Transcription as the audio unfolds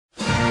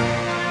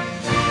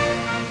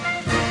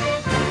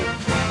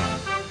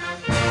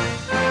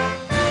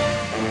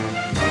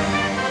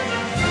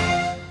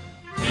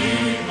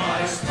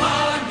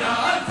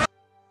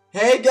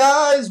Hey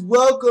guys,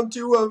 welcome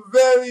to a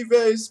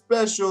very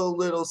special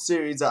little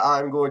series that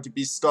I'm going to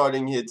be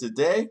starting here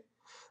today.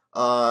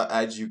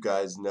 As you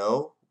guys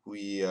know,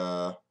 we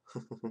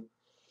Oh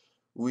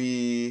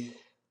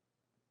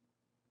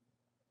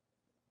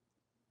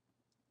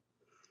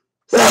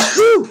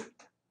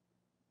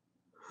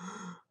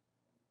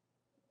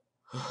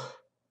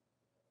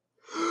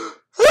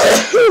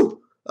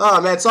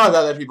man, sorry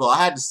about that, people.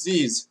 I had to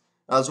sneeze.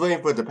 I was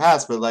waiting for it to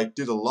pass, but like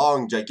did a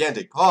long,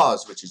 gigantic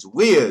pause, which is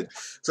weird.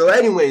 So,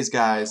 anyways,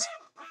 guys,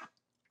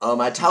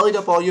 I tallied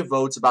up all your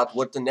votes about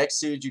what the next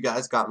series you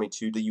guys got me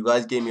to. That you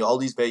guys gave me all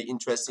these very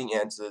interesting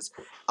answers.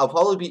 I'll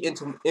probably be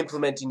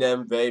implementing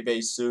them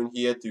very soon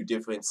here through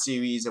different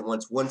series. And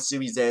once one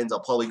series ends, I'll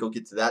probably go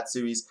get to that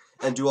series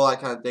and do all that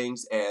kind of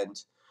things. And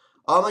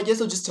I guess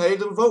I'll just tell you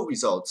the vote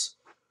results.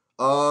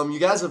 You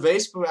guys are very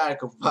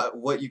sporadic about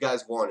what you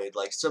guys wanted.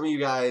 Like, some of you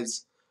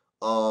guys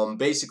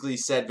basically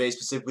said very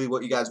specifically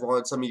what you guys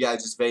wanted. Some of you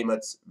guys just very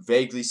much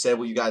vaguely said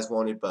what you guys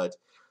wanted, but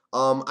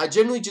I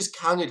generally just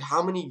counted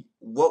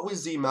what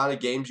was the amount of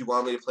games you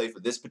want me to play for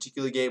this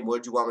particular game,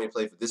 what did you want me to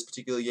play for this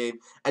particular game,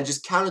 and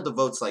just counted the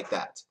votes like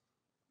that.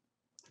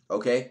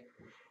 Okay?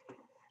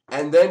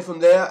 And then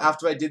from there,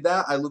 after I did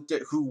that, I looked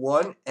at who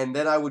won, and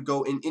then I would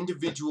go in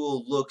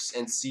individual looks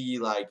and see,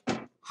 like,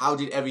 how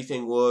did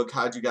everything look,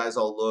 how did you guys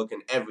all look,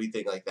 and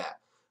everything like that.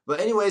 But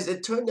anyways,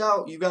 it turned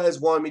out you guys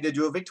wanted me to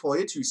do a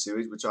Victoria 2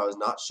 series, which I was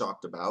not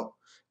shocked about.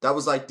 That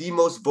was like the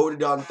most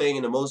voted on thing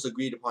and the most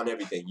agreed upon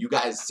everything. You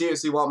guys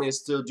seriously want me to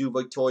still do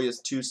Victoria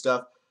 2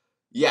 stuff?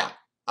 Yeah,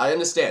 I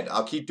understand.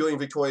 I'll keep doing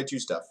Victoria 2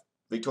 stuff.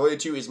 Victoria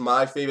 2 is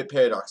my favorite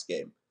Paradox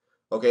game.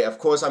 Okay, of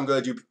course I'm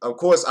gonna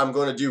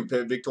do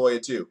Victoria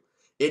 2.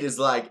 It is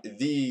like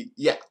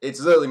it's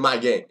literally my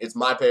game. It's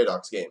my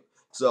Paradox game.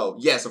 So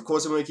yes, of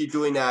course I'm gonna keep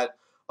doing that.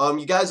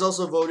 You guys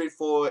also voted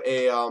for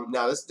a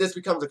now this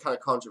becomes a kind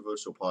of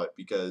controversial part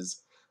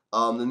because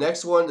the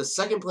next one, the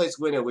second place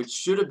winner, which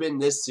should have been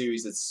this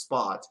series'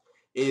 spot,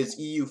 is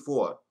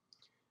EU4.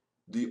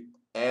 The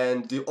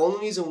only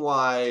reason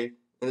why,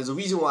 and there's a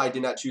reason why I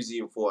did not choose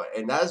EU4,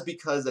 and that is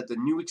because that the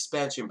new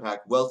expansion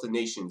pack, Wealth of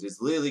Nations,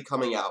 is literally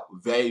coming out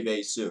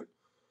very soon.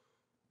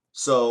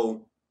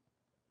 So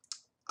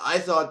I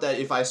thought that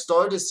if I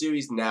started a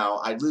series now,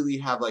 I'd literally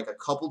have like a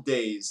couple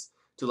days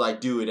to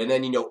like do it, and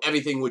then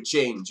everything would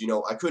change.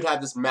 I could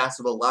have this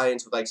massive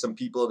alliance with like some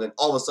people, and then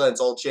all of a sudden it's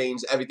all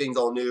changed, everything's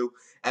all new,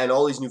 and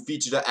all these new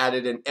features are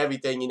added, and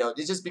everything.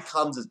 It just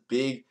becomes this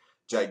big,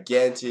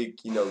 gigantic,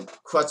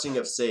 crushing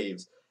of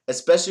saves.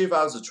 Especially if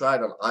I was to try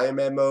it on Iron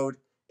Man mode,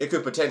 it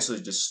could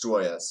potentially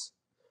destroy us.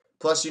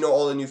 Plus,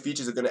 all the new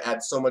features are going to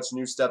add so much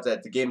new stuff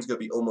that the game's going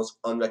to be almost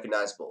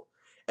unrecognizable.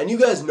 And you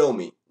guys know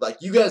me.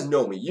 You guys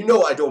know me. You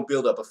know I don't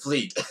build up a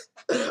fleet.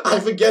 I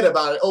forget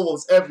about it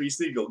almost every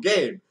single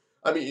game.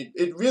 I mean,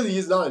 it really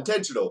is not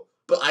intentional,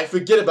 but I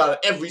forget about it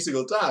every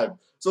single time.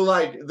 So,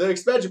 the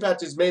expansion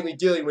patch is mainly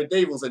dealing with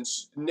navals and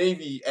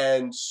navy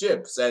and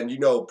ships and,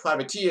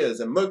 privateers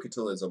and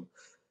mercantilism.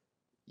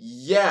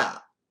 Yeah,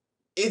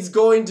 it's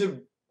going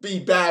to be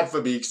bad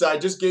for me because I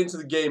just get into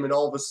the game and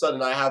all of a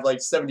sudden I have,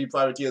 70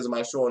 privateers on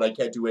my shore and I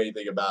can't do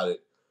anything about it.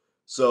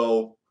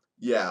 So,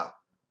 yeah.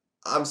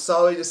 I'm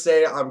sorry to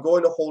say I'm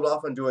going to hold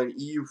off on doing an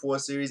EU4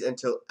 series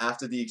until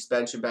after the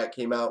expansion pack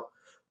came out.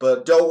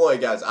 But don't worry,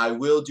 guys. I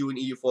will do an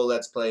EU4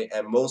 Let's Play,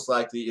 and most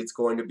likely it's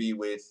going to be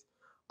with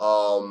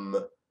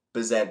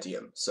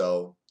Byzantium.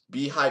 So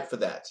be hyped for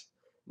that.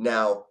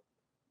 Now,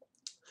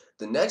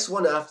 the next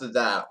one after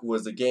that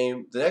was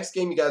the next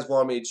game you guys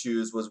wanted me to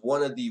choose was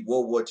one of the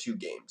World War II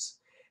games.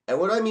 And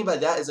what I mean by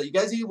that is that you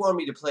guys either wanted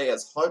me to play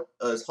as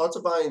Hearts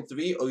of Iron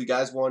 3, or you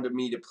guys wanted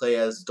me to play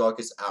as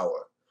Darkest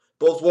Hour.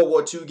 Both World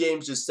War II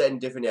games, just set in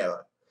different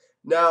era.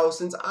 Now,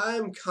 since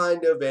I'm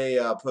kind of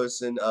a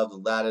person of the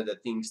latter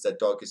that thinks that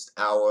Darkest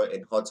Hour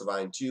and Hearts of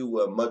Iron 2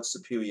 were a much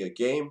superior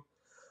game,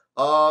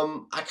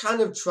 I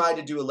kind of tried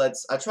to do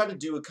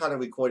a kind of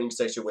recording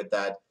session with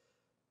that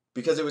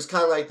because it was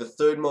kind of like the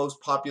third most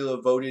popular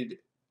voted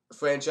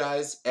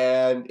franchise,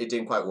 and it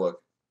didn't quite work.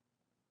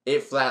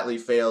 It flatly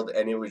failed,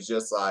 and it was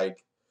just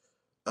like,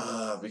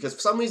 because for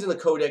some reason the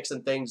codecs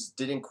and things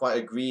didn't quite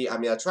agree. I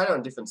mean, I tried it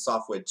on different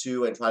software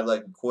too and tried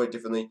to record it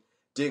differently.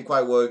 Didn't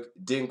quite work,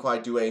 didn't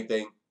quite do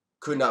anything,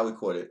 could not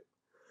record it.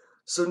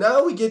 So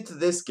now we get to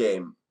this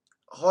game,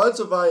 Hearts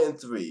of Iron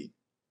 3.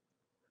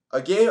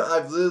 A game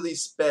I've literally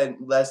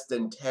spent less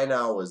than 10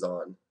 hours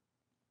on.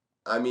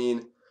 I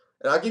mean,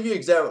 and I'll give you an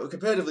example.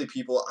 Comparatively,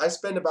 people, I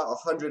spend about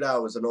 100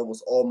 hours on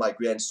almost all my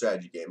grand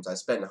strategy games. I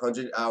spend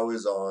 100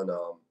 hours on,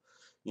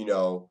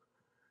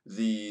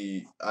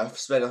 I've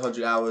spent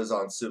 100 hours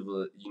on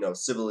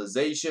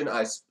Civilization.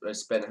 I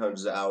spent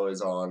hundreds of hours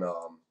on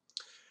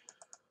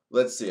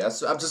let's see.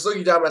 I'm just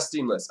looking down my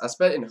Steam list. I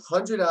spent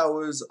 100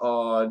 hours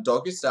on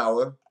Darkest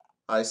Hour.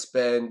 I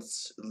spent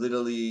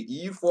literally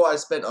EU4. I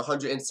spent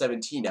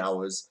 117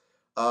 hours.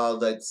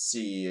 Let's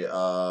see.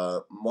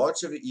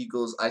 March of the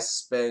Eagles. I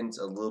spent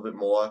a little bit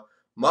more.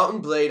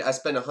 Mountain Blade. I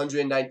spent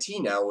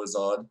 119 hours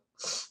on.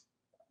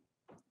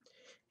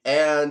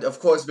 And of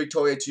course,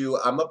 Victoria 2.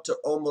 I'm up to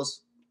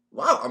almost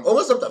Wow, I'm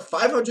almost up to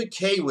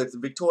 500k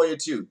with Victoria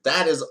 2.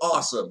 That is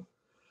awesome.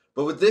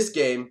 But with this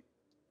game,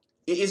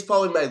 it is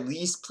probably my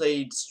least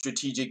played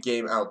strategic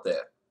game out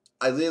there.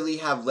 I literally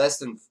have less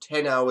than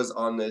 10 hours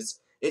on this.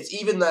 It's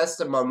even less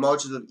than my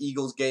Marches of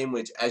Eagles game,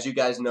 which, as you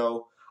guys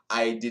know,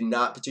 I did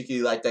not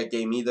particularly like that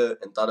game either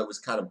and thought it was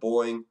kind of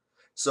boring.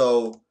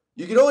 So,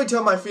 you can only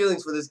tell my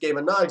feelings for this game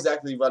are not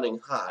exactly running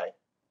high.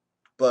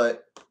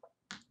 But,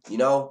 you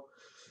know,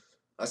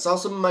 I saw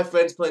some of my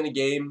friends playing the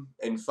game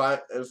and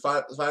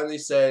finally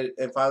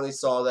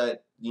saw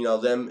that, you know,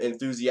 them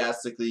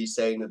enthusiastically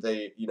saying that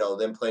they, you know,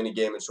 them playing the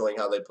game and showing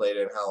how they played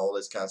it and how all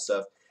this kind of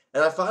stuff.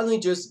 And I finally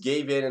just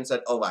gave in and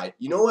said, alright,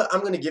 you know what,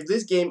 I'm going to give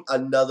this game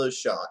another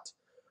shot.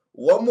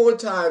 One more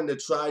time to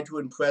try to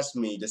impress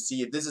me to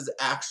see if this is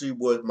actually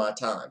worth my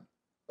time.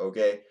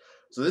 Okay?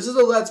 So this is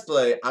a Let's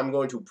Play I'm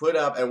going to put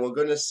up and we're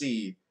going to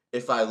see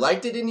if I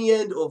liked it in the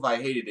end or if I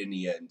hated it in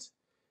the end.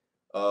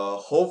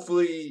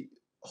 Hopefully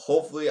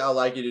I'll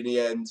like it in the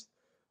end,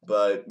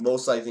 but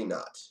most likely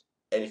not.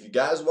 And if you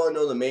guys want to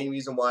know the main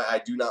reason why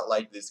I do not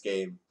like this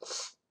game,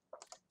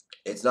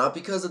 it's not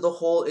because of the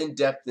whole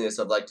in-depthness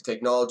of like the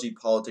technology,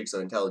 politics,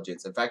 or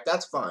intelligence. In fact,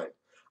 that's fine.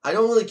 I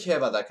don't really care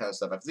about that kind of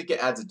stuff. I think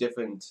it adds a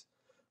different,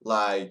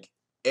 like,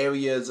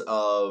 areas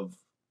of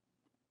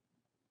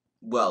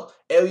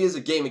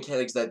game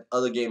mechanics that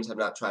other games have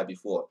not tried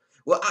before.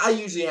 What I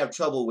usually have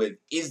trouble with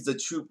is the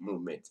troop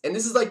movement. And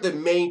this is like the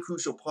main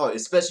crucial part,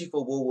 especially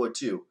for World War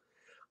II.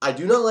 I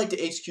do not like the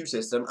HQ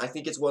system. I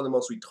think it's one of the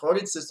most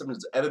retarded systems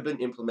that's ever been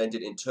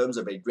implemented in terms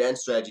of a grand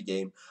strategy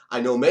game.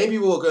 I know many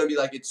people are going to be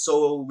like, it's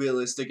so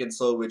realistic and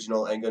so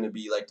original and going to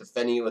be like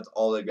defending it with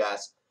all their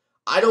gas.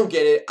 I don't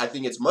get it. I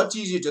think it's much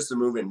easier just to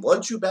move in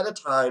one troop at a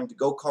time to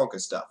go conquer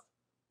stuff.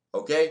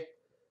 Okay?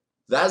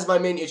 That's my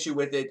main issue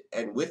with it,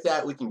 and with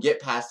that, we can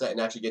get past that and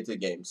actually get to the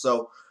game.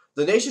 So,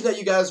 the nation that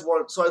you guys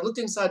want, so I looked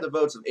inside the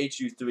votes of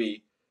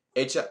HOI3,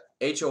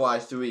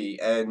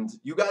 and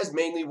you guys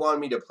mainly wanted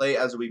me to play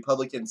as a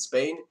Republican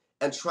Spain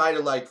and try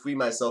to, like, free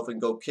myself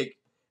and go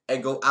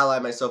ally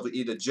myself with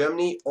either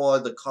Germany or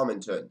the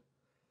Comintern.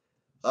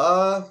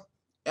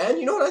 And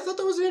you know what, I thought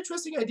that was an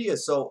interesting idea,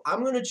 so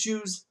I'm going to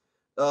choose,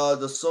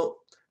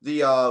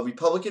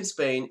 Republican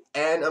Spain,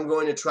 and I'm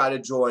going to try to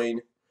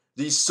join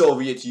the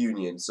Soviet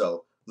Union.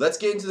 So let's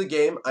get into the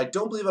game. I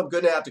don't believe I'm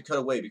going to have to cut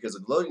away because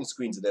the loading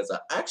screens in this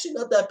are actually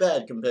not that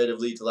bad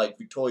comparatively to like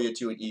Victoria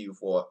 2 and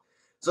EU4.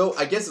 So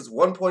I guess it's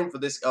 1 point for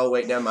this. Oh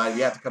wait, never mind.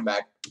 We have to come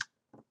back.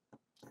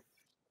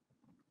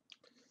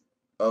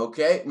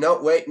 Okay,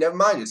 no, wait, never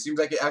mind. It seems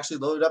like it actually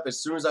loaded up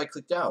as soon as I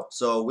clicked out.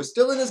 So we're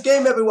still in this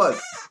game, everyone.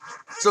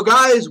 So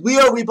guys, we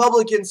are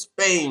Republican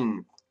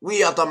Spain.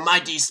 We are the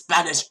mighty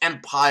Spanish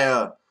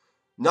Empire.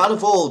 Not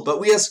of old, but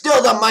we are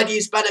still the mighty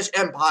Spanish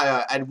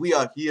Empire, and we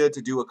are here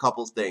to do a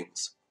couple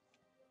things.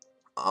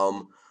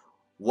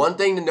 One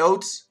thing to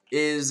note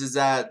is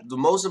that the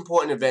most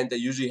important event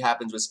that usually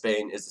happens with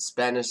Spain is the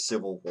Spanish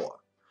Civil War.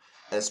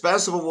 And the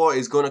Spanish Civil War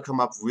is going to come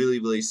up really,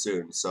 really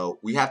soon, so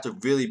we have to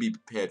really be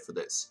prepared for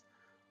this.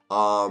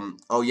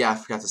 Oh yeah, I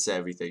forgot to say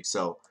everything,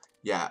 so,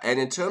 yeah. And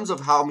in terms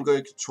of how I'm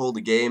going to control the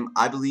game,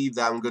 I believe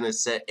that I'm going to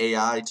set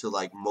AI to,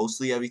 like,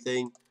 mostly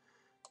everything.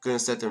 Gonna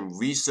set them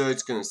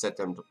research, gonna set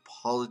them to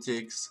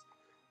politics,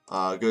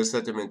 gonna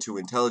set them into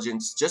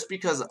intelligence, just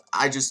because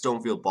I just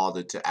don't feel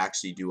bothered to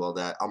actually do all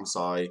that. I'm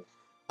sorry.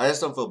 I just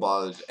don't feel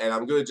bothered, and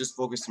I'm gonna just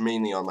focus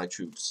mainly on my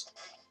troops.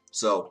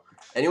 So,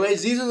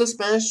 anyways, these are the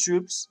Spanish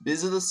troops.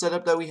 This is the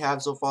setup that we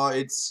have so far.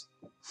 It's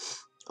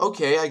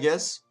okay, I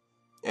guess.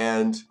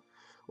 And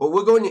what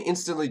we're going to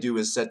instantly do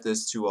is set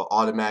this to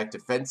automatic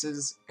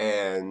defenses,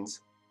 and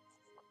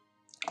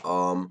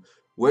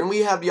when we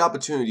have the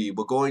opportunity,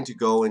 we're going to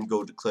go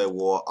declare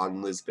war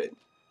on Lisbon.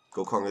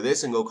 Go conquer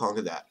this and go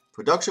conquer that.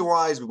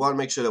 Production-wise, we want to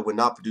make sure that we're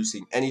not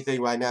producing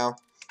anything right now.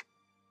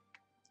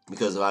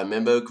 Because if I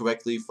remember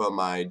correctly from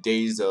my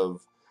days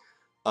of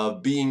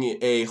being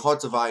a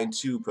Hearts of Iron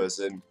 2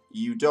 person,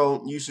 you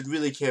should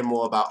really care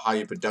more about how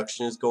your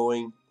production is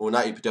going. Well,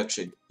 not your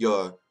production,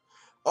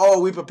 oh,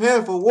 we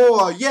prepare for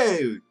war,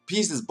 yay!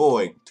 Peace is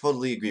boring.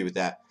 Totally agree with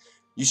that.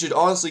 You should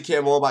honestly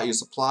care more about your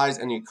supplies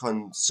and your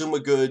consumer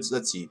goods.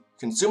 Let's see.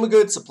 Consumer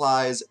goods,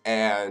 supplies,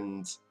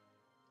 and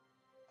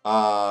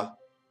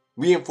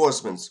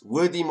reinforcements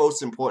were the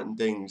most important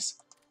things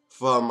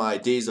from my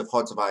days of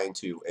Hearts of Iron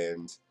 2.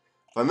 And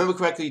if I remember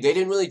correctly, they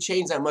didn't really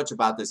change that much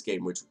about this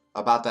game,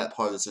 about that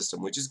part of the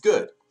system, which is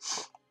good.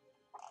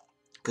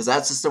 Because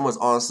that system was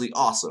honestly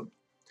awesome.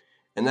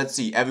 And let's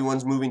see,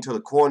 everyone's moving to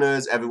the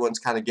corners, everyone's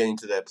kind of getting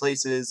to their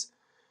places.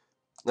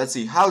 Let's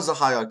see, how's the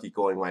hierarchy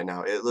going right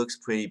now? It looks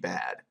pretty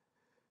bad.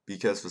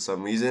 Because for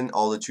some reason,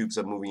 all the troops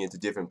are moving into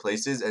different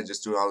places and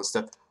just doing all this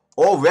stuff.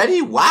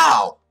 Already?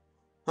 Wow!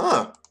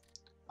 Huh.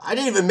 I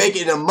didn't even make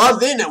it a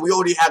month in and we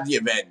already have the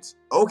event.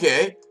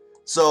 Okay.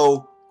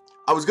 So,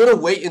 I was going to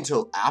wait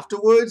until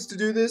afterwards to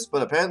do this,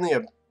 but apparently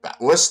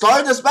we're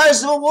starting the Spanish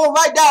Civil War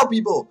right now,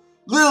 people!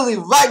 Literally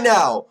right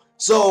now!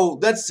 So,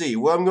 let's see.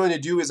 What I'm going to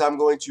do is I'm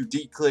going to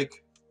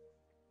de-click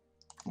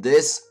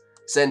this,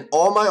 send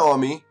all my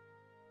army.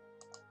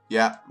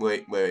 Yeah,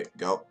 wait,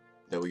 go.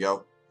 There we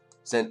go.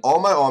 send all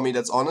my army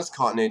that's on this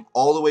continent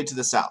all the way to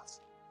the south.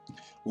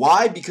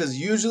 Why? Because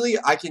usually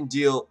I can't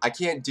deal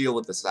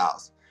with the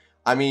south.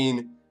 I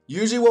mean,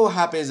 usually what will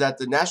happen is that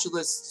the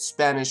nationalist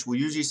Spanish will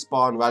usually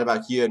spawn right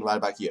about here and right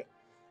about here.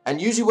 And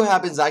usually what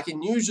happens, I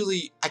can't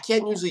usually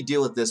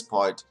deal with this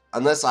part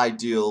unless I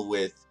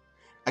can't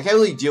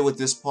really deal with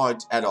this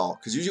part at all.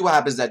 Because usually what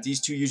happens is that these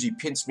two usually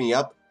pinch me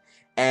up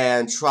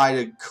and try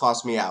to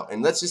cost me out.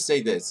 And let's just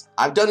say this,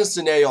 I've done this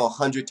scenario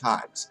 100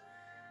 times.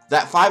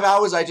 That 5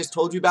 hours I just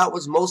told you about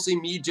was mostly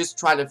me just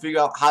trying to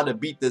figure out how to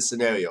beat this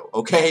scenario,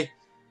 okay?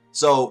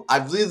 So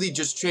I've literally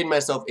just trained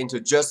myself into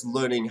just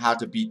learning how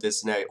to beat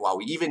this scenario. Wow,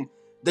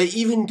 they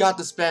even got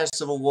the Spanish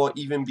Civil War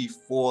even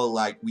before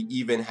like we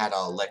even had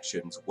our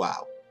elections.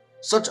 Wow,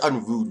 such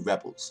unrude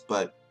rebels.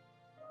 But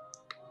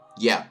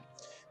yeah,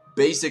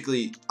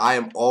 basically I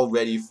am all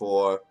ready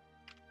for,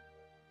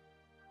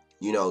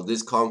 you know,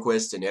 this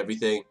conquest and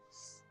everything.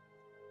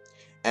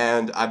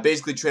 And I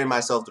basically trained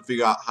myself to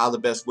figure out how the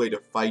best way to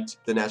fight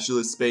the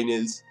nationalist Spain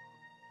is.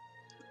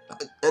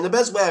 And the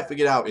best way I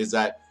figured out is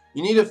that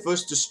you need to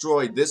first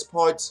destroy this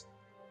part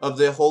of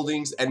their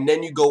holdings, and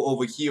then you go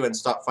over here and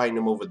start fighting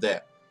them over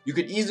there. You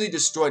could easily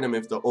destroy them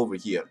if they're over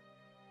here.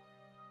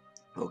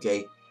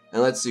 Okay,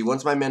 and let's see,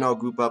 once my men all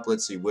group up,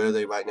 let's see, where are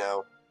they right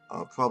now?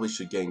 Probably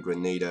should get in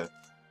Grenada,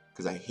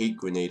 because I hate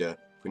Grenada.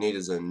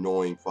 Grenada's an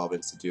annoying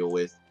province to deal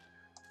with.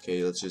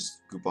 Okay, let's just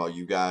group all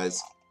you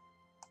guys.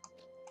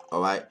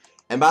 Alright,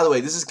 and by the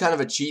way, this is kind of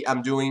a cheat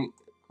I'm doing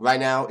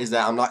right now, is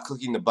that I'm not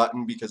clicking the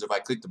button, because if I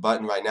click the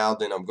button right now,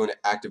 then I'm going to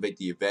activate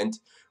the event,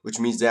 which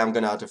means that I'm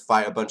going to have to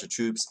fight a bunch of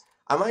troops.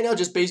 I'm right now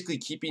just basically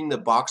keeping the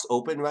box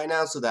open right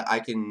now so that I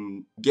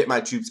can get my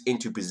troops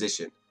into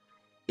position.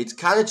 It's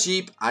kind of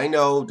cheap, I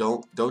know,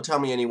 don't tell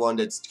me anyone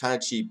that's kind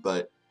of cheap,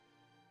 but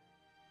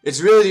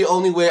it's really the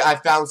only way I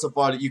found so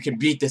far that you can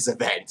beat this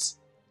event.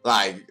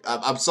 Like,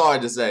 I'm sorry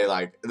to say,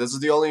 like, this is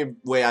the only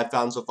way I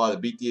found so far to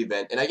beat the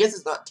event, and I guess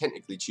it's not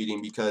technically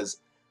cheating because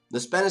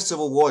the Spanish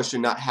Civil War should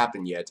not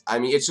happen yet. I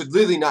mean, it should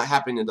literally not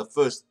happen in the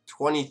first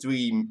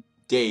 23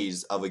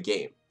 days of a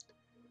game.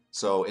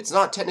 So, it's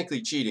not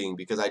technically cheating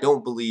because I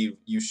don't believe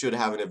you should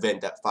have an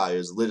event that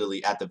fires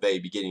literally at the very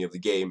beginning of the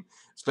game.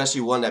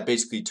 Especially one that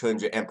basically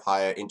turns your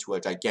empire into a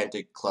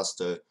gigantic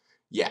cluster.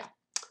 Yeah.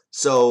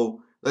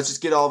 So, let's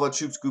just get all of our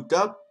troops grouped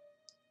up.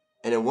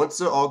 And then once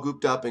they're all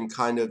grouped up and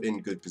kind of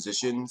in good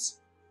positions,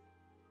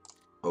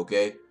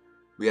 okay,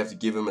 we have to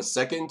give them a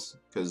second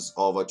because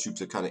all of our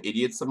troops are kind of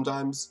idiots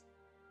sometimes.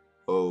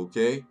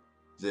 Okay,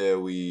 there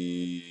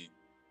we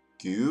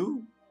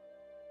go.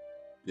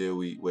 There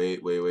we,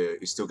 wait, we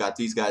still got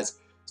these guys.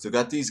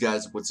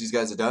 Once these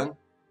guys are done.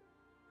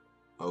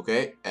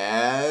 Okay,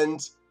 and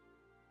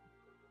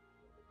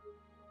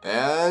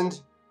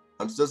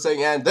I'm still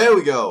saying and, there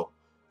we go.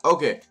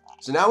 Okay,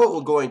 so now what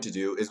we're going to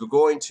do is we're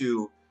going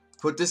to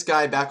put this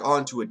guy back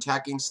onto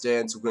attacking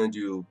stance. We're going to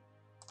do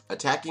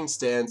attacking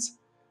stance,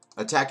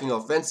 attacking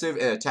offensive,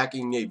 and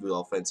attacking naval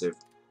offensive.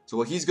 So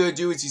what he's going to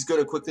do is he's going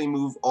to quickly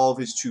move all of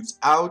his troops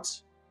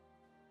out.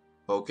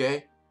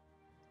 Okay.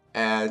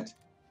 And,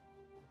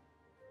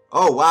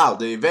 oh wow,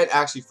 the event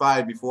actually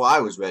fired before I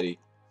was ready.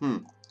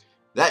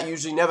 That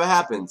usually never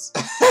happens.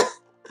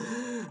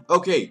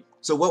 Okay,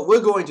 so what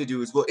we're going to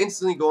do is we're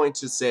instantly going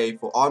to say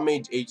for our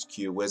main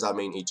HQ, where's our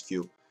main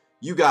HQ?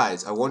 You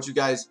guys, I want you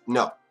guys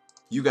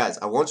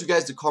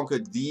to conquer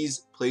these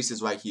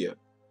places right here.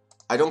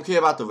 I don't care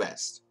about the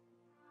rest.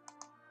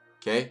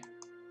 Okay?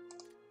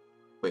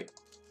 Wait.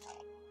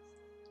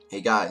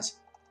 Hey guys,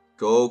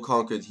 go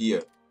conquer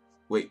here.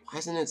 Wait, why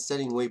isn't it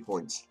setting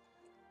waypoints?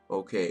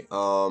 Okay,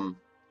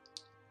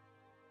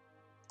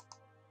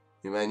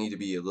 you might need to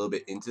be a little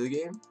bit into the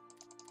game.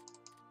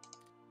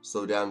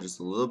 Slow down just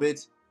a little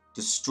bit.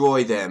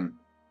 Destroy them.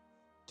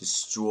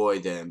 Destroy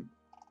them.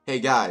 Hey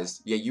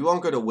guys, yeah, you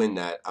aren't gonna win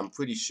that, I'm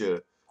pretty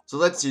sure. So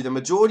let's see, the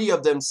majority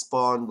of them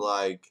spawned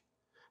like,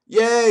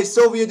 yay,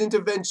 Soviet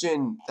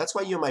intervention! That's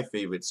why you're my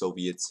favorite,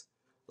 Soviets.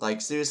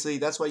 Like, seriously,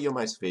 that's why you're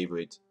my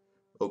favorite.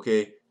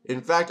 Okay,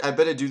 in fact, I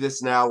better do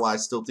this now while I'm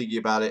still thinking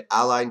about it.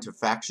 Ally to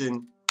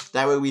faction.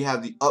 That way we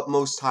have the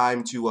utmost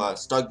time to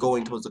start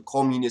going towards the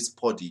Communist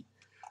Party.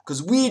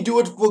 Because we do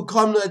it for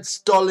Comrade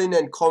Stalin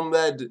and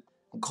Comrade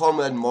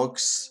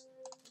Marx.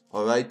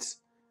 Alright,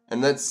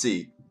 and let's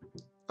see.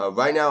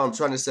 Right now I'm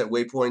trying to set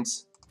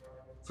waypoints.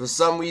 For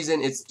some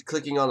reason it's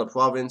clicking on the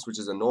province, which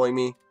is annoying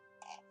me.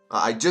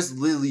 I just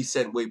literally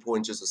sent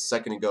waypoints just a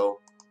second ago.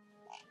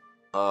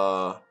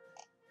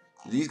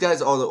 These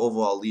guys are the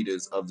overall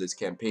leaders of this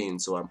campaign,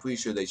 so I'm pretty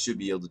sure they should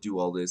be able to do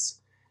all this.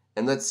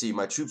 And let's see,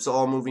 my troops are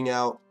all moving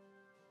out.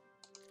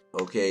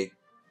 Okay.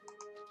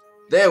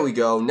 There we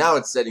go, now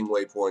it's setting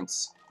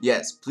waypoints.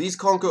 Yes, please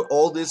conquer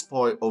all this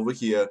part over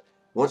here.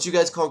 Once you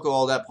guys conquer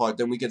all that part,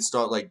 then we can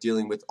start like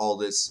dealing with all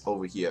this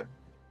over here.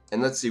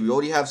 And let's see, we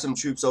already have some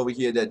troops over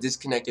here that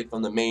disconnected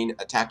from the main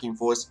attacking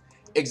force.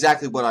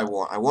 Exactly what I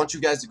want. I want you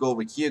guys to go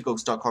over here, go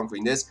start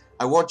conquering this.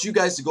 I want you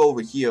guys to go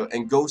over here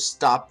and go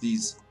stop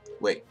these.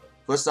 Wait,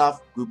 first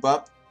off, group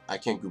up. I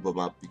can't group them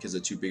up because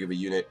they're too big of a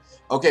unit.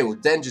 Okay, well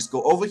then just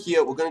go over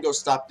here. We're going to go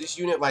stop this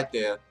unit right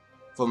there.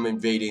 from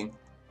invading.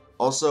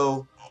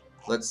 Also,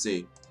 let's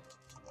see.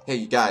 Hey,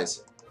 you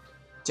guys,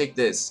 take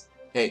this.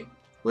 Hey,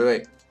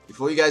 wait.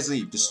 Before you guys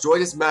leave, destroy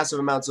this massive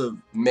amounts of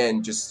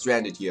men just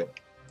stranded here.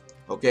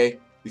 Okay?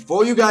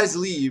 Before you guys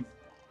leave.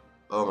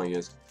 Oh my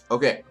goodness.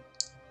 Okay.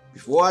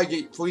 Before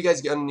you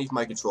guys get underneath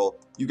my control,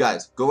 you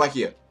guys go right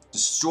here.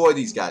 Destroy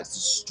these guys.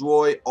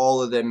 Destroy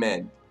all of their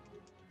men.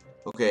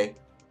 Okay?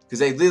 Because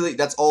they literally,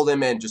 that's all their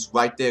men just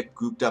right there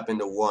grouped up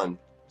into one.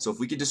 So if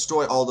we could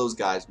destroy all those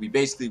guys, we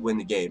basically win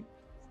the game.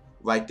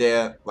 Right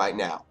there, right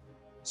now.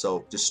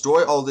 So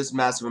destroy all this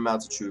massive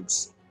amounts of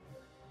troops.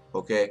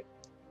 Okay?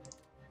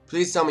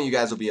 Please tell me you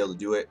guys will be able to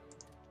do it.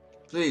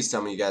 Please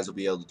tell me you guys will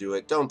be able to do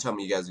it. Don't tell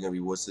me you guys are going to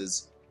be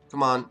wusses.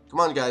 Come on. Come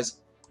on, guys.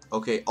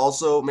 Okay,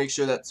 also make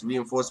sure that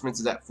reinforcements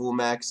is at full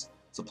max.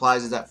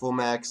 Supplies is at full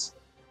max.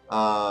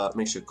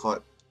 Make sure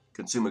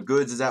consumer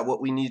goods is at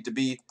what we need to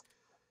be.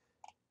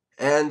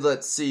 And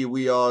let's see,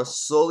 we are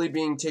slowly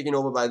being taken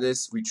over by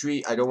this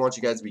retreat. I don't want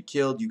you guys to be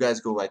killed. You guys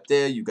go right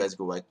there. You guys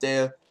go right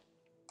there.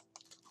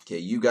 Okay,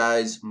 you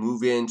guys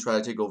move in. Try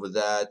to take over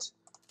that.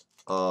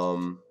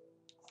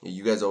 Yeah,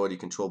 you guys are already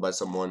controlled by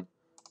someone.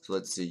 So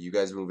let's see. You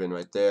guys move in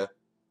right there.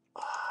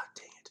 Ah,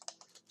 dang it.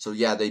 So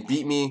yeah, they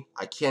beat me.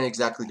 I can't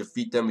exactly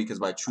defeat them because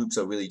my troops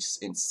are really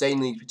just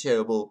insanely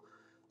terrible.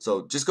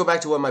 So just go back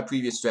to what my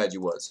previous strategy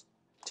was.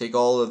 Take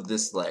all of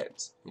this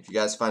land. If you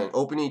guys find an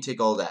opening, take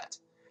all that.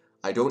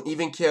 I don't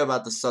even care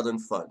about the southern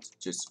front.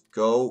 Just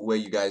go where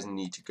you guys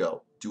need to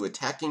go. Do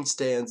attacking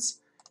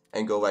stance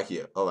and go right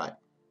here. Alright.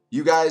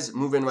 You guys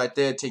move in right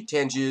there. Take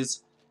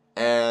Tangiers.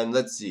 And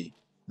let's see.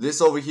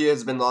 This over here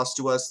has been lost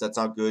to us. That's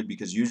not good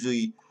because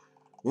usually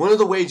one of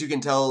the ways you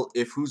can tell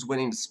if who's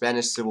winning the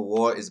Spanish Civil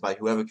War is by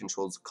whoever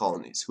controls the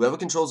colonies. Whoever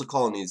controls the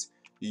colonies,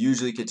 you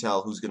usually can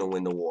tell who's going to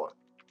win the war.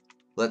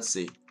 Let's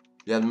see.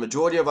 We have the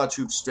majority of our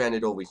troops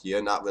stranded over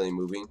here, not really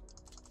moving.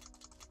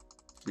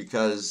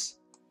 Because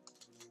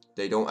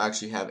they don't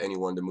actually have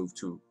anyone to move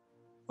to.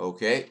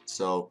 Okay,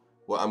 so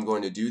what I'm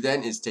going to do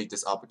then is take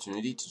this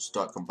opportunity to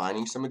start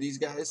combining some of these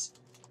guys.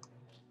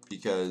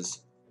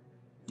 Because,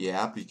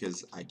 yeah,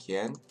 because I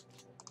can.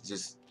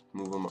 Just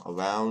move them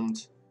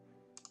around.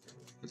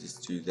 Let's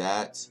just do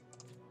that.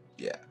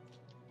 Yeah.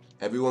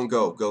 Everyone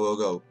go.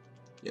 Go.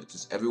 Yeah,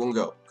 just everyone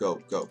go.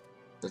 Go.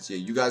 Let's see.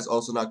 You guys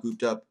also not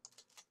grouped up?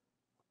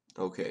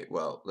 Okay,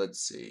 well,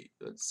 let's see.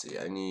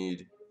 I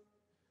need...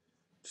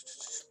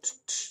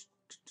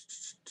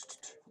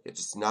 Yeah,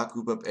 just not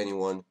group up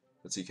anyone.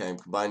 Let's see, can I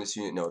combine this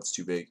unit? No, it's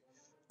too big.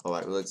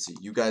 Alright, well, let's see.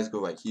 You guys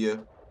go right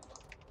here.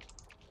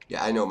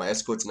 Yeah, I know, my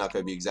escorts are not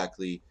going to be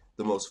exactly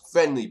the most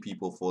friendly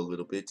people for a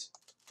little bit.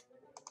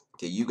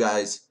 Okay, you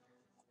guys.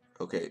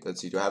 Okay,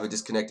 let's see. Do I have a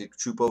disconnected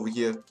troop over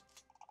here?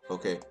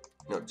 Okay.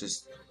 No,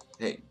 just...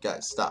 Hey,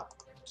 guys, stop.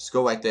 Just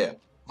go right there.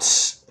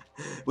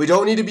 We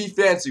don't need to be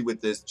fancy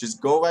with this.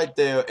 Just go right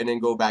there, and then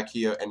go back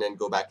here, and then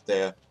go back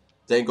there.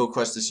 Then go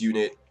crush this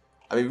unit.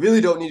 I mean,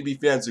 really don't need to be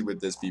fancy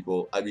with this,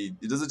 people. I mean,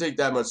 it doesn't take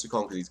that much to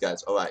conquer these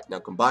guys. Alright, now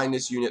combine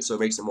this unit so it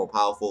makes it more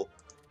powerful.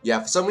 Yeah,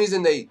 for some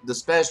reason, the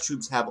Spanish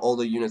troops have all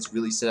the units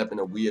really set up in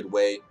a weird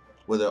way,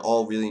 where they're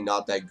all really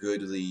not that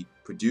goodly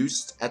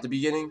produced at the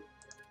beginning.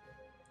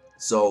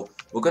 So,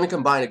 we're going to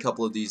combine a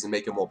couple of these and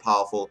make it more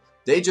powerful.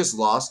 They just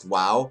lost.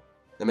 Wow.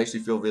 That makes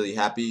me feel really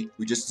happy.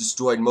 We just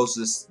destroyed most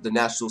of the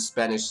national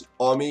Spanish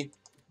army.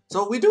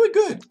 So, we're doing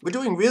good. We're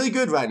doing really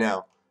good right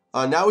now.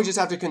 Now we just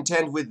have to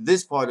contend with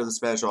this part of the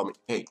Spanish army.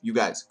 Hey, you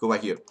guys, go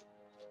right here.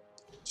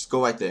 Just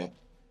go right there.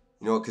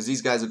 You know, because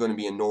these guys are going to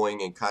be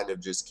annoying and kind of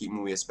just keep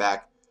moving us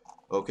back.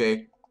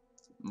 Okay.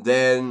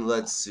 Then,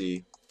 let's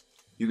see.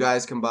 You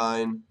guys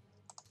combine.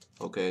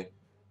 Okay.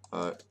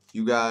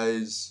 You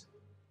guys...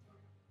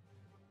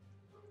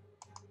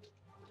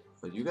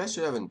 You guys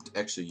should have an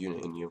extra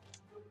unit in you.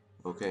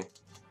 Okay.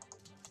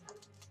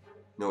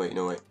 No,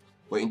 wait.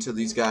 Wait until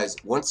these guys...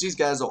 Once these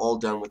guys are all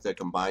done with their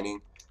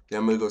combining... Then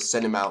I'm gonna go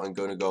send them out and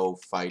gonna go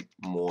fight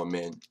more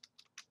men.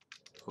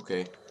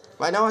 Okay.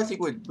 Right now I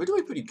think we're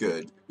doing pretty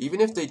good. Even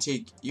if they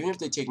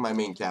take my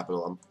main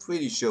capital, I'm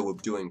pretty sure we're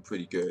doing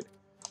pretty good.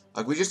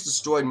 Like we just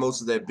destroyed most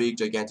of their big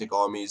gigantic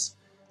armies.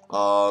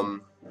 We're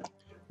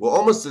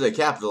almost to their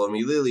capital and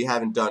we literally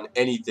haven't done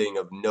anything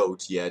of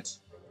note yet.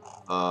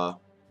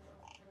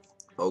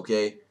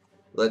 Okay.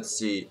 Let's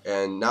see.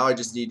 And now I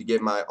just need to get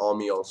my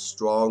army all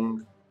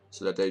strong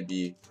so that they'd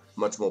be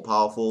much more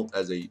powerful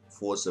as a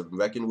force to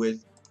reckon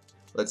with.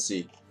 Let's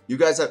see. You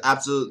guys have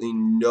absolutely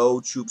no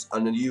troops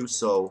under you,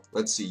 so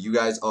let's see. You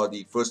guys are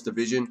the 1st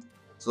Division.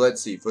 So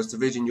let's see. 1st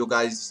Division,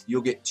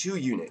 you'll get 2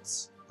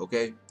 units,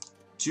 okay?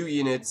 2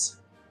 units.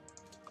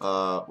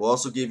 We'll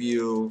also give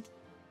you,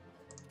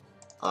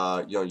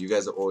 you know, you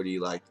guys are already,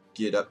 like,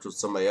 geared up to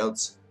somebody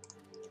else.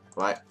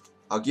 Alright?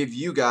 I'll give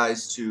you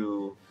guys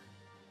to,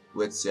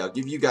 let's see. I'll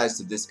give you guys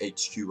to this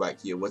HQ right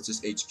here. What's this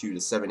HQ? To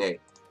 7A.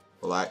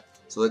 Alright?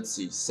 So let's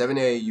see.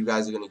 7A, you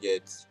guys are going to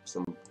get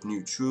some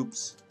new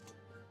troops.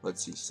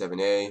 Let's see,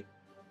 7A,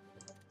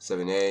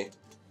 7A,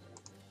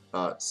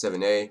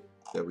 7A,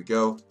 there we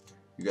go.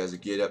 You guys are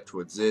geared up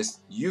towards this.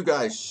 You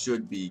guys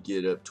should be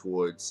geared up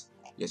towards,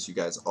 yes, you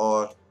guys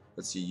are.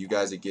 Let's see, you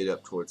guys are geared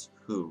up towards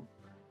who?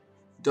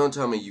 Don't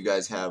tell me you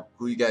guys have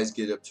who you guys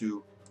get up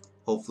to.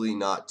 Hopefully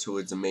not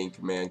towards the main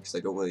command, because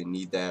I don't really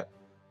need that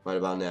right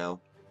about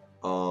now.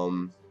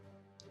 No.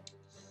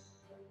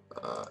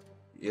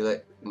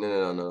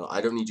 I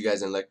don't need you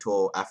guys in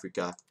electoral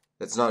Africa.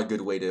 That's not a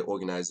good way to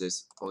organize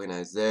this.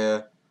 Organize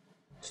there.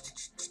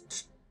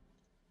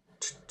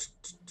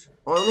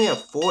 Oh, I only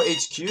have 4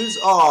 HQs?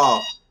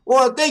 Oh,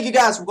 well, thank you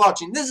guys for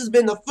watching. This has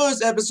been the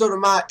first episode of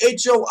my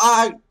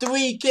HOI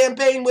 3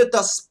 campaign with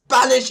the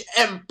Spanish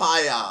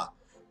Empire.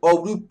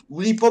 Or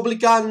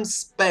Republican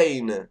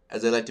Spain,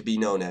 as they like to be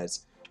known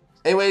as.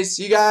 Anyways,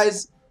 see you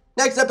guys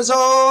next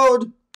episode!